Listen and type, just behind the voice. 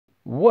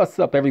What's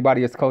up,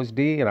 everybody? It's Coach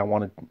D, and I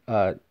want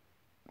to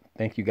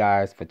thank you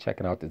guys for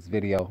checking out this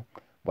video.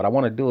 What I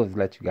want to do is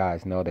let you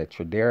guys know that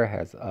Tradera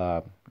has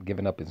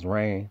given up its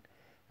reign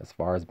as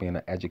far as being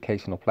an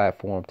educational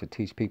platform to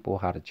teach people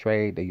how to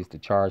trade. They used to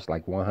charge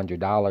like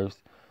 $100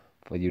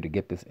 for you to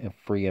get this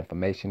free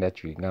information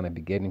that you're going to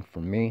be getting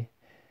from me.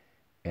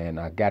 And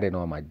I got it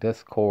on my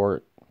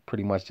Discord,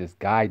 pretty much just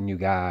guiding you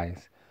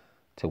guys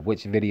to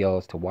which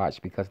videos to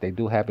watch because they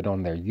do have it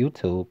on their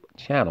YouTube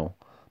channel,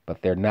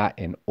 but they're not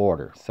in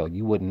order. So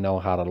you wouldn't know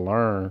how to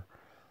learn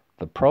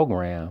the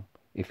program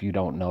if you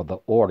don't know the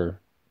order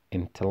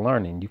into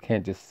learning. You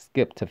can't just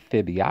skip to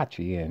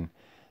Fibonacci and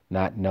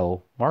not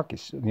know market,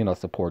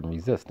 support and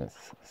resistance.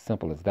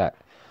 Simple as that.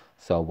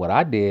 So what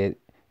I did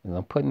is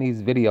I'm putting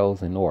these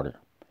videos in order,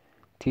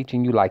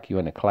 teaching you like you're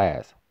in a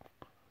class,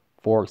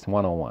 Forex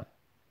 101,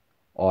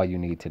 all you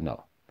need to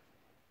know.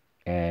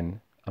 And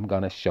I'm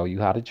going to show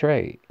you how to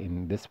trade.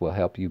 And this will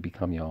help you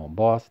become your own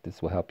boss.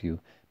 This will help you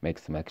make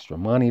some extra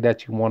money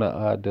that you want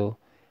to do,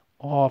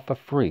 all for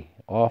free,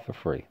 all for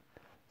free.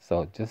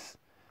 So just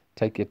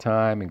take your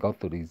time and go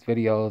through these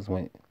videos.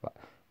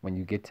 When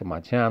you get to my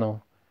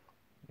channel,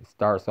 it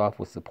starts off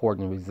with support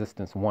and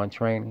resistance 1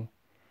 training.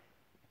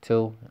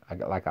 2,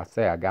 like I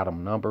said, I got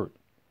them numbered.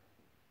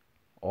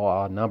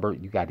 All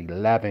numbered. You got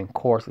 11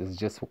 courses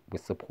just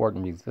with support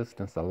and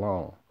resistance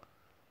alone.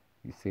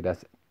 You see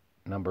that's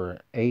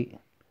number 8,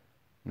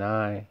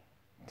 9,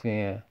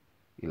 10,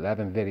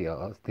 11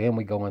 videos. Then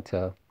we go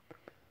into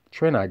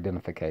trend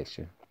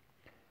identification.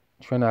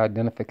 Trend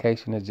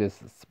identification is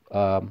just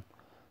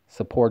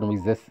support and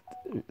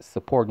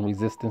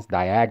resistance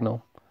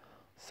diagonal.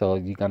 So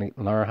you're gonna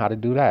learn how to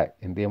do that,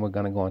 and then we're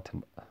gonna go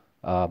into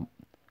um,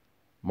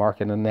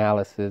 market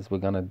analysis. We're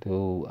gonna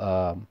do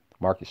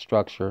market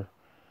structure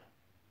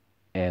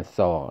and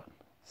so on.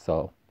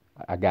 So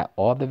I got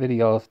all the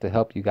videos to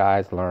help you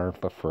guys learn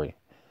for free.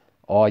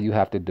 All you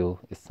have to do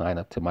is sign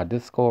up to my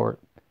Discord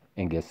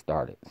and get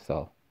started.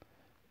 So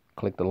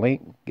click the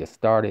link, get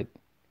started,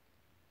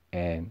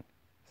 and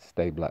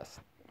stay blessed.